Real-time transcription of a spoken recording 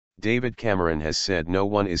David Cameron has said no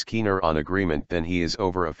one is keener on agreement than he is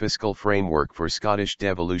over a fiscal framework for Scottish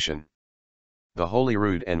devolution. The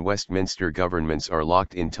Holyrood and Westminster governments are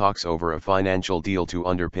locked in talks over a financial deal to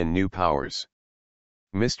underpin new powers.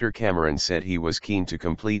 Mr. Cameron said he was keen to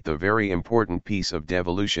complete the very important piece of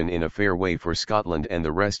devolution in a fair way for Scotland and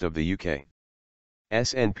the rest of the UK.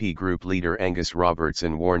 SNP Group leader Angus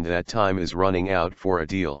Robertson warned that time is running out for a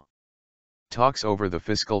deal. Talks over the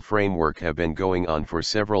fiscal framework have been going on for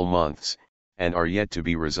several months, and are yet to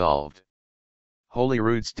be resolved.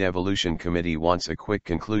 Holyrood's devolution committee wants a quick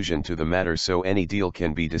conclusion to the matter so any deal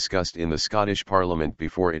can be discussed in the Scottish Parliament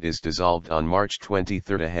before it is dissolved on March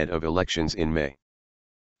 23 ahead of elections in May.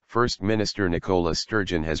 First Minister Nicola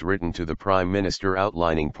Sturgeon has written to the Prime Minister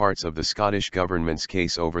outlining parts of the Scottish Government's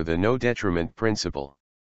case over the no detriment principle.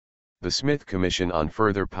 The Smith Commission on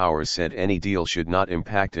Further Powers said any deal should not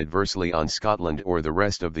impact adversely on Scotland or the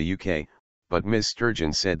rest of the UK, but Ms.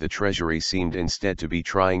 Sturgeon said the Treasury seemed instead to be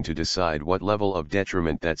trying to decide what level of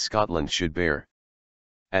detriment that Scotland should bear.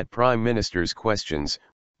 At Prime Minister's questions,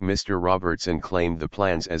 Mr. Robertson claimed the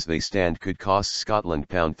plans as they stand could cost Scotland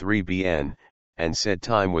 £3 billion, and said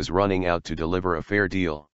time was running out to deliver a fair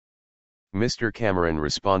deal. Mr. Cameron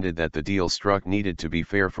responded that the deal struck needed to be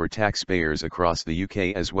fair for taxpayers across the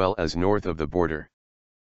UK as well as north of the border.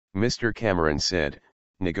 Mr. Cameron said,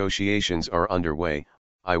 "Negotiations are underway.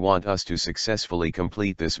 I want us to successfully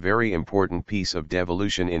complete this very important piece of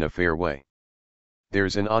devolution in a fair way.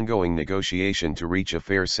 There's an ongoing negotiation to reach a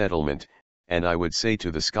fair settlement, and I would say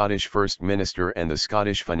to the Scottish First Minister and the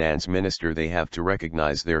Scottish Finance Minister they have to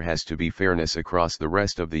recognise there has to be fairness across the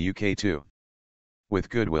rest of the UK too. With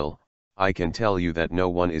goodwill, I can tell you that no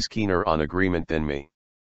one is keener on agreement than me.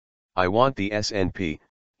 I want the SNP,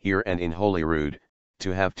 here and in Holyrood,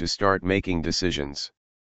 to have to start making decisions.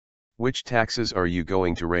 Which taxes are you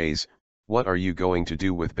going to raise? What are you going to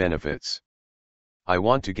do with benefits? I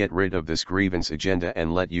want to get rid of this grievance agenda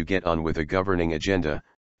and let you get on with a governing agenda,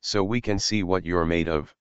 so we can see what you're made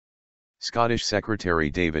of." Scottish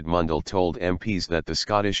Secretary David Mundell told MPs that the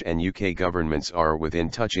Scottish and UK governments are within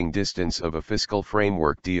touching distance of a fiscal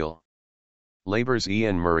framework deal. Labour's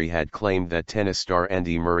Ian Murray had claimed that tennis star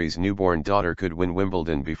Andy Murray's newborn daughter could win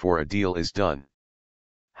Wimbledon before a deal is done.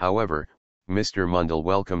 However, Mr. Mundell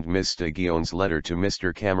welcomed Ms. Sturgeon's letter to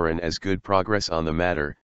Mr. Cameron as good progress on the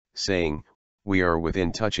matter, saying, "We are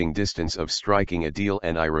within touching distance of striking a deal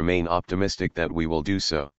and I remain optimistic that we will do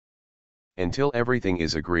so. Until everything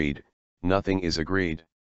is agreed, nothing is agreed.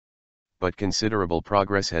 But considerable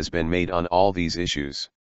progress has been made on all these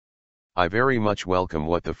issues. I very much welcome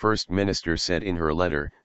what the First Minister said in her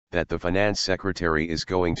letter, that the Finance Secretary is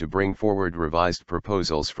going to bring forward revised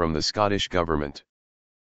proposals from the Scottish Government.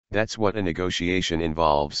 That's what a negotiation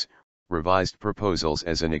involves, revised proposals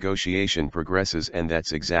as a negotiation progresses, and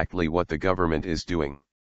that's exactly what the government is doing.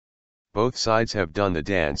 Both sides have done the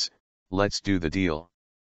dance, let's do the deal."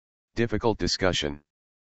 Difficult discussion.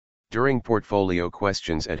 During portfolio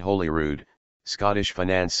questions at Holyrood, Scottish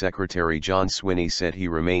Finance Secretary John Swinney said he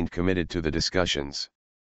remained committed to the discussions.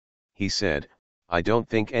 He said, "I don't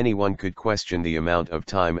think anyone could question the amount of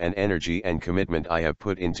time and energy and commitment I have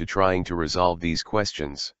put into trying to resolve these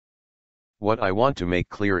questions. What I want to make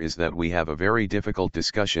clear is that we have a very difficult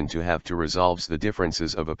discussion to have to resolve the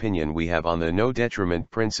differences of opinion we have on the no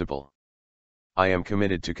detriment principle. I am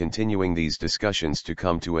committed to continuing these discussions to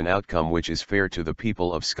come to an outcome which is fair to the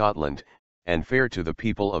people of Scotland, and fair to the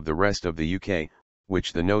people of the rest of the UK,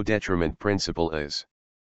 which the no detriment principle is.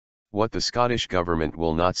 What the Scottish Government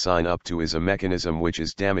will not sign up to is a mechanism which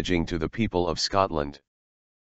is damaging to the people of Scotland.